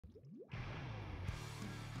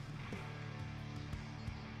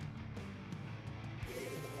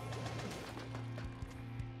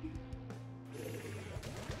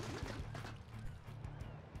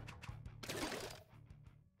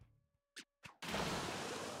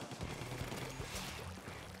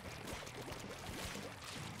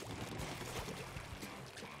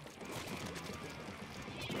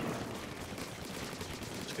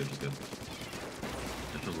good, just good.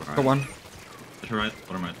 Right. Got one. Hit right,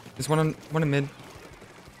 bottom right. There's one in mid.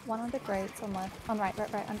 One on the grates on left. On right,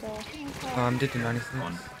 under. Oh, I'm dead to 96.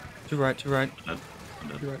 One. Two right. I'm dead.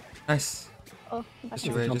 You're right. Nice. Oh, back Just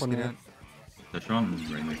now. two right, Jump just on get me. out. They're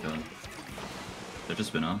on Rainmaker. They're just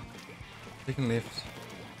spinner. Taking left.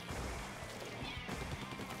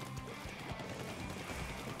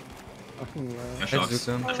 Fucking Yeah, left. shocks.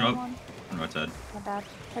 Zuko. Tetra up. One. On right side. My bad.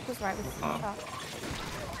 That was right with the Ah. shot.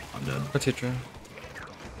 I'm dead. Got Tetra.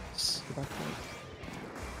 Go back right.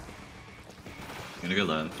 I'm gonna go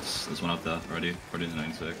left. There's one up there already. Already in the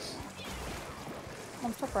 96.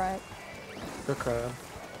 On top right. Go crab.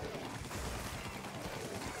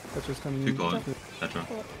 Tetra's coming. Two caught. in. Tetra.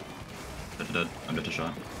 Cool. Tetra dead. I'm dead to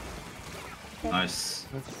shot. Dead. Nice.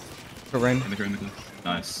 Got rain. Rainmaker.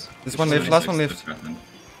 Nice. There's one left, last one left. Too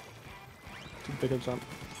big a jump.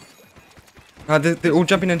 They're all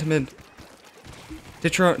jumping into mid.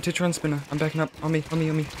 Tetra on spinner. I'm backing up. On me. I'm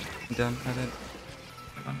down. I did.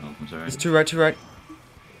 I can't help, I'm sorry. There's two right.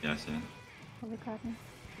 Yeah, I see. Oh, they're cracking.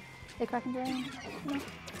 They're cracking drain. No.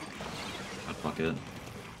 I'd fuck it.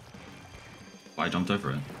 Oh, I jumped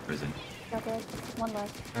over it. Crazy. Got dead. One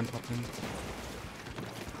left. I'm popping.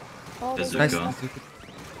 Oh, There's there's Nice. Zuko.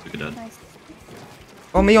 Zuko. Zuko dead. Nice.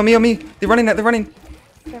 Oh, me. They're running. They're running.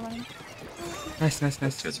 Nice.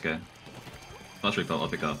 It's okay. Flash refill, I'll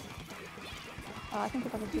pick up. I can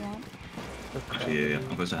pick up if you want. Go crab. Actually, yeah.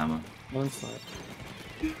 I'm close to hammer. One side.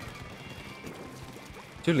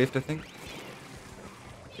 Two left, I think.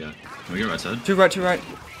 Yeah. Can we go right side? Two right.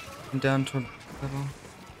 I'm down to level.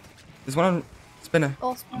 There's one on spinner.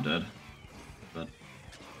 Oh, I'm dead. But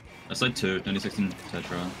that's like two. 96 and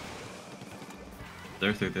Tetra.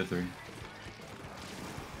 They're three.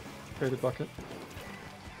 Created bucket.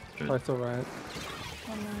 Straight. Probably still right.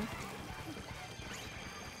 on there.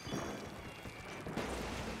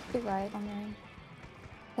 Big right on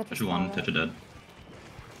there. Tetra one, Tetra dead.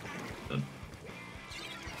 Dead.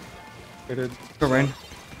 Created. Got rain.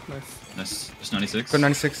 Nice. Nice. Just 96. Got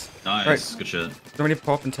 96. Nice. Right. Good shit. Don't need to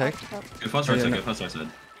pop and take. Oh, Go fast Oh, right yeah, side. no. Go fast right side.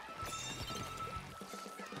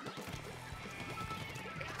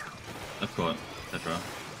 Left court. Tetra.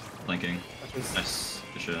 Flanking. Tetra's Nice.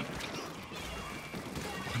 Good shit. Oh,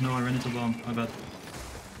 no, I ran into bomb. My bad.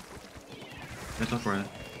 Get top right.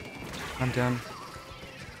 I'm down.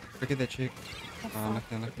 Look at that chick. Oh,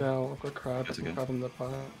 nothing. down. I've got crab. That's okay. Crab in the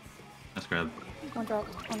pot. Nice grab. One drop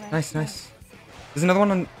on there. Nice. There's another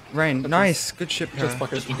one on rain. That's Nice. Good ship. Just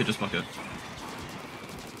bucket. Just buck it.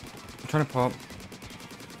 I'm trying to pop.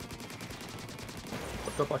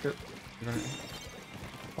 I've got bucket. You got it.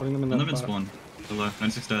 Holding them in One the of them in pot. spawn. Below.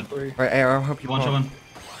 96 dead. Three. Alright, I'll help you One pop. shot one.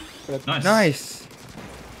 Dead. Nice. Nice.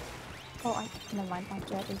 Oh, never mind. My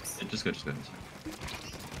jet. Oops. Yeah, just go.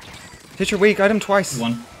 Hit your weak item twice.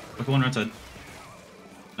 One. Look at one right side.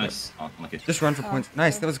 Nice. Oh, lucky. Just run for Oh, points.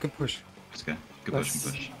 Nice. okay. That was a good push. It's okay. Good push,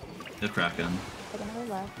 good push. They're cracking. They're gonna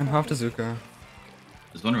go left. I'm half to Zuko.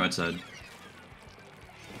 There's one right side.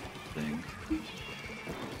 I think.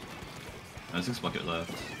 96 bucket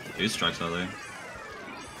left. Use strikes early. And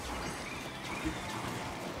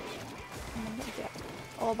then get jet.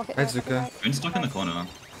 Oh, bucket. Hi, right, bucket Zuka. right. Green's stuck in the corner.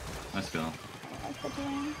 Nice go. I put you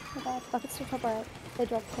in. My bad. Bucket's to top right. They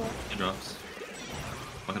drop court. He drops.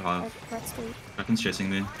 Bucket half. Right street. Kraken's chasing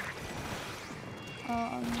me.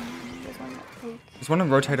 There's one weak. There's one on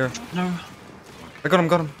rotator. No. I got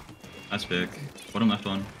him. Nice pick. Bottom left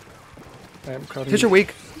one. I am crowding. Hit your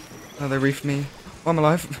weak. Oh, they reefed me. Oh, I'm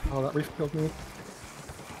alive. Oh, that reef killed me.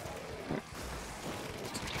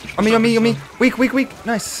 On me. Weak.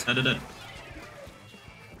 Nice. Dead.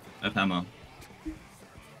 I have hammer.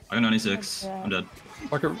 I got 96. Yeah. I'm dead.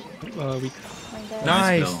 Bucket. Weak. Right there.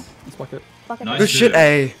 Nice. kill. This bucket. Bucket Nice. Good right. shit,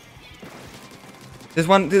 A. There's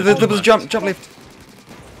one. There was a jump left.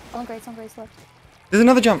 On grace left. There's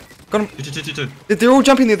another jump. Got him. Two. They're all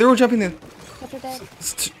jumping there. Tetra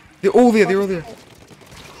dead. They're all there.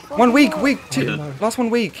 One weak. Two. dead. Last one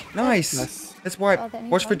weak. Nice. Nice. Let's wipe. Oh, that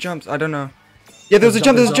means Watch for one. jumps. I don't know. Yeah, there was a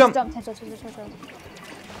jump. Jump. Tetra.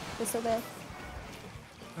 They're still there.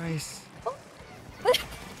 Nice.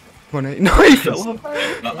 Come on, A. No, he fell off.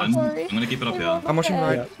 Sorry. I'm Sorry. gonna keep it up We here. rolled I'm watching off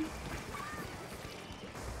right. edge.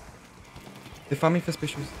 They're farming for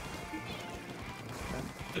specials.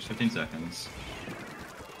 There's 15 seconds.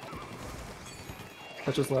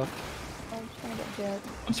 Tetra's left. I'm trying to get jet.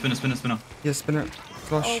 I'm spinner. Yeah, spin it.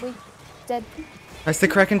 Slosh. Oh, we dead. Nice, the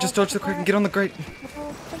Kraken. Just dodge the Kraken. Get on the grate.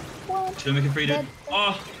 One. Should I make it free, dude? Dead.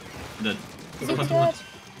 Oh! I'm dead. Zuka dead.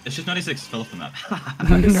 It's just 96. Fell off the map.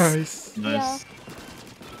 Nice. Nice.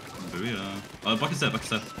 Booyah. Bucket's dead.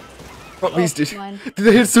 Oh, please, dude. Mine. Did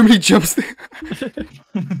they hit so many jumps there?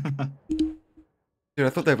 Dude, I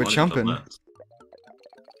thought they were jumping.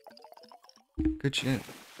 Good shit.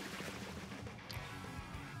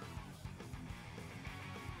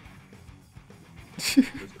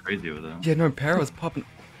 It's crazy over there. Yeah, no, Para was popping.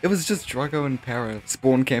 It was just Drago and Para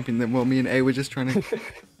spawn camping them while me and A were just trying to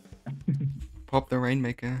pop the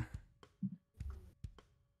Rainmaker.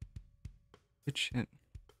 Good shit.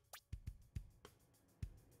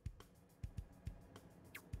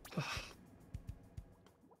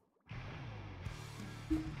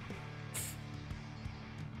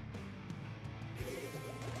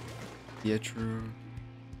 Yeah, true.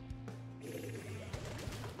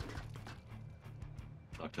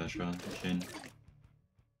 Dark Tetra, Machine.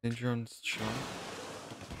 Danger on shot.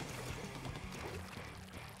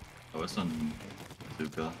 Oh, it's on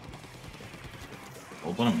Zuka.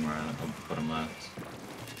 Oh, bottom right, bottom left.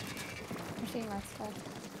 Machine right side.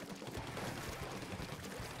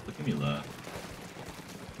 Look at me left.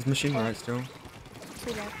 Is machine right still?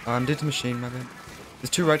 Two left. I'm dead to machine, my bad. There's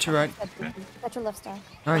two right, two right. Okay. That's your left star.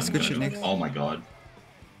 Nice, I'm good gonna shit, go- Nick. Oh my god.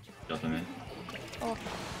 Just me. Oh.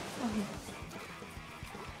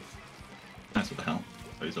 Nice, what the hell?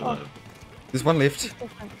 Oh, he's Oh. alive. There's one left. It's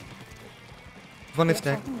different. There's one left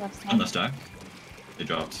stack. Left star. On the stack. They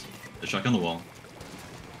dropped. They're stuck on the wall.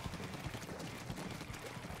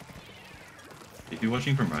 If you're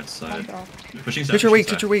watching from right side, Drop. you're pushing stack. Teacher pushing weak,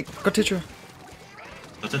 stack. teacher weak. Got teacher.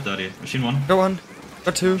 That's it, 30. Machine 1. Go on.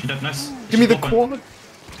 Got two. Machine dead, nice. Give me the Machine four point.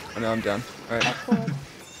 quad. Oh no, I'm down. Alright. Forward.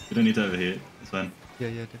 You don't need to overheat. It's fine. Yeah,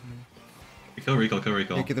 yeah, definitely. Kill recall, kill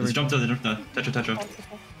recall. Yeah, get the There's a jump recall. there, there's a jump there. Tetra, Tetra.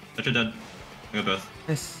 Oh, Tetra. Tetra dead. I got both.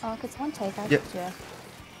 Nice. Oh, could someone take out? Yep. Yeah.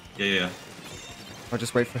 Yeah. I'll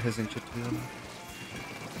just wait for his inkjet to be on.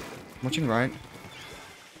 I'm watching right.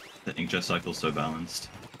 The inkjet cycle's so balanced.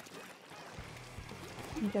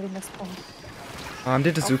 I'm getting this point. I'm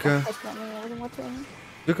dead to Zuka. I wasn't watching.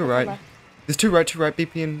 Zuka right. Left. There's two right,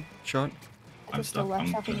 BP and shot. I I'm just still stuck. left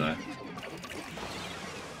I'm shocking. gonna die.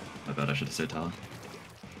 My bad, I should have said Tyler.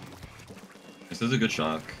 This is a good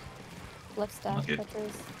shock. Left stack. Okay.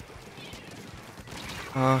 Tetras.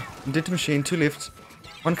 I'm dead to machine. Two left.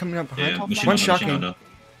 One coming up behind. Yeah, One machine One under, shocking. machine under.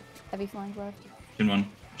 Heavy flying left. Machine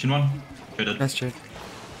 1. Machine 1. Traded. Nice trade.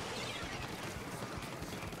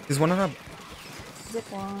 There's one on up.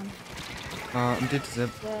 Zip one. I'm dead to zip.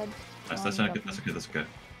 Dead. Nice, One that's okay, dropping. that's okay, that's okay.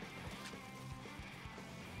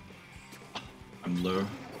 I'm low.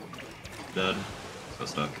 Dead. So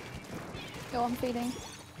stuck. Go on feeding.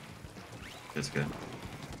 It's good.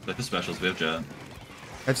 Like the specials, we have jet.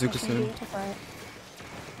 At Zuka Machine soon. B, top right.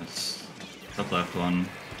 It's top left one,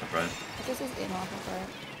 top right. This is in off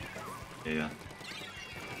of right. Yeah.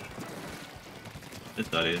 It's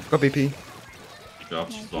 30. Got BP. He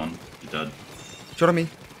dropped, Nice. one. He's dead. Shot on me.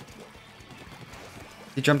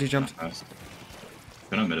 He jumped, he jumped. Nice.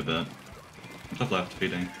 Gonna mid a bit. I'm top left,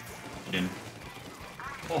 feeding. Machine.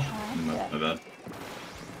 Oh, my bad.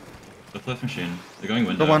 Top left machine. They're going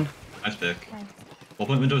window. Got one. Nice pick. Nice. Wall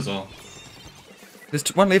point window as well. There's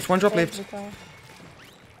one left, one drop Dead left. Zuko.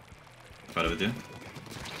 Right with you.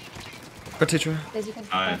 Got teacher. There's you can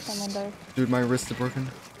Nice. from window. Dude, my wrists are broken.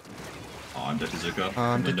 Oh, I'm dead to Zuko.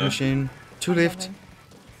 I'm dead to Window. machine. Two One left.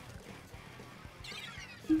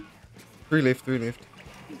 loving. Three left, three left.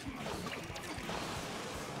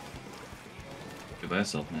 Go by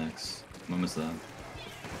yourself next. When was that?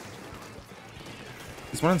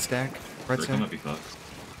 There's one on stack. Right Rick, I side. might be fucked.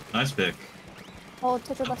 Nice pick. Oh,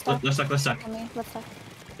 Tetra left stack. Left stack, left stack. On me. Left stack.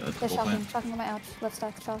 Yeah, They're wall shocking. point. Shocking on my ouch. Left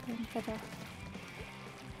stack. Shocking. Tetra.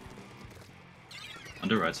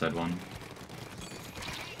 Under right side one.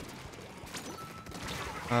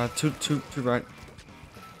 Two right.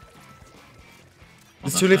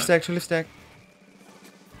 There's Left two left stack. stack, two left stack.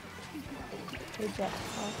 Two jet.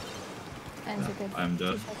 Oh. And Yeah, Zuko. I'm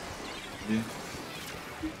dead. Two shots. Yeah.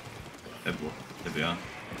 There we are.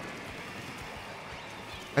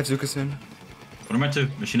 At Zuka soon. What am I two?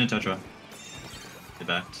 Machine and Tetra. Get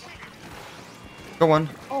backed. Got one.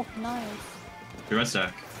 Oh, nice. Your right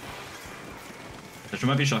stack. Tetra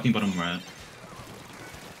might be shocking bottom right.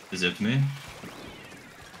 They zipped me.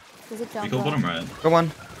 There's a jump. Recall bottom right. Got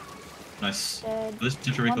one. Nice. Dead. This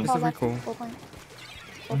Tetra One recall. far the left. recall. 4 point.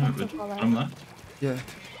 Oh 4 no, point good. to far Bottom left. left. Yeah.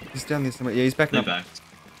 He's down there somewhere. Yeah, he's backing They up. backed.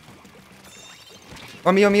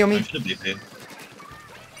 On me, on me, on I me. should have BP.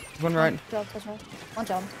 One right. Jump, Tetra. One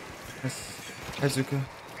jump. Nice. At Zuka.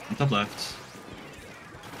 On top left.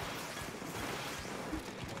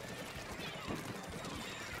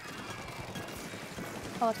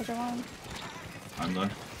 Oh, Tetra one. I'm low.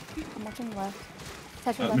 I'm watching left.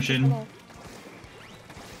 Tetra left. Machine. Tetra left.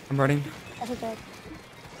 I'm running. Tetra dead.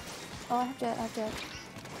 Oh, I have jet, I have jet.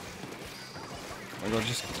 Oh my god,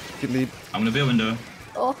 just get lead. I'm gonna be a window.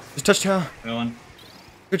 Oh, Just touch tower. Go on.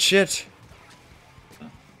 Good shit.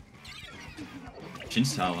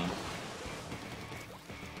 Shin's tower.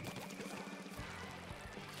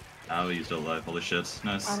 Tower used all life. Holy shit.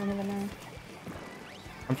 Nice. I don't even know.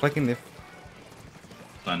 I'm flanking left.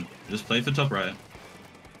 Fine. Just play for top right.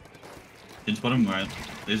 Shin's bottom right.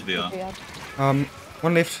 There's VR. Yeah.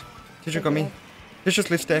 One left. Teacher got me. Teacher's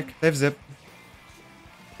left stack. They have zip.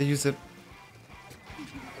 They use zip.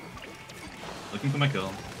 Looking for my kill.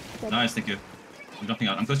 Good. Nice, thank you. I'm jumping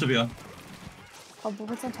out. I'm close to VR. Oh,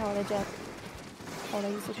 bullets on tower, they jet. Oh,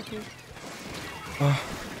 they use super key. Oh.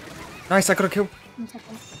 Nice, I got a kill. 1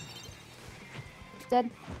 second. Dead.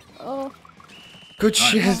 Oh, Good Nice.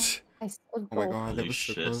 shit. nice. Oh my god, that Holy was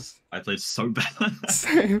so shit. close. I played so bad.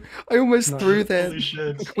 Same. I almost No. threw that. Holy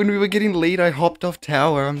shit. When we were getting lead, I hopped off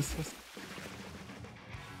tower. I'm so...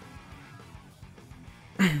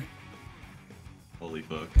 Holy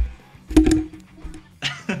fuck.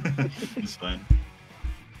 It's fine.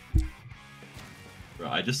 Bro,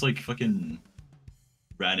 I just like fucking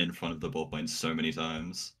ran in front of the ball point so many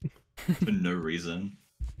times. For no reason.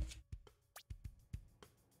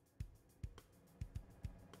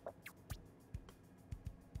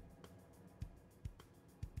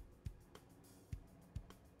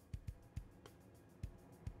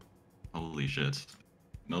 Holy shit.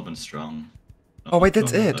 Melbourne's strong. Oh wait,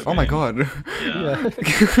 that's Melbourne, it. that Oh my game. god. Yeah.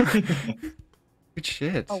 Good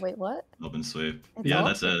shit. Oh, wait, what? Melbourne sweep. It's Yeah, all?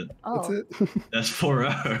 that's it. Oh. That's it. That's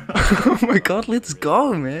 4-0. Oh my god, let's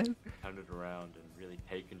go, man. Turn it around and really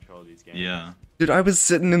take control of these games. Yeah. Dude, I was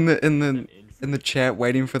sitting in the chat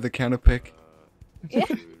waiting for the counter pick. Yeah.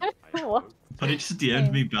 I What? hope. But it just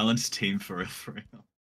DM'd me balanced team for a 3.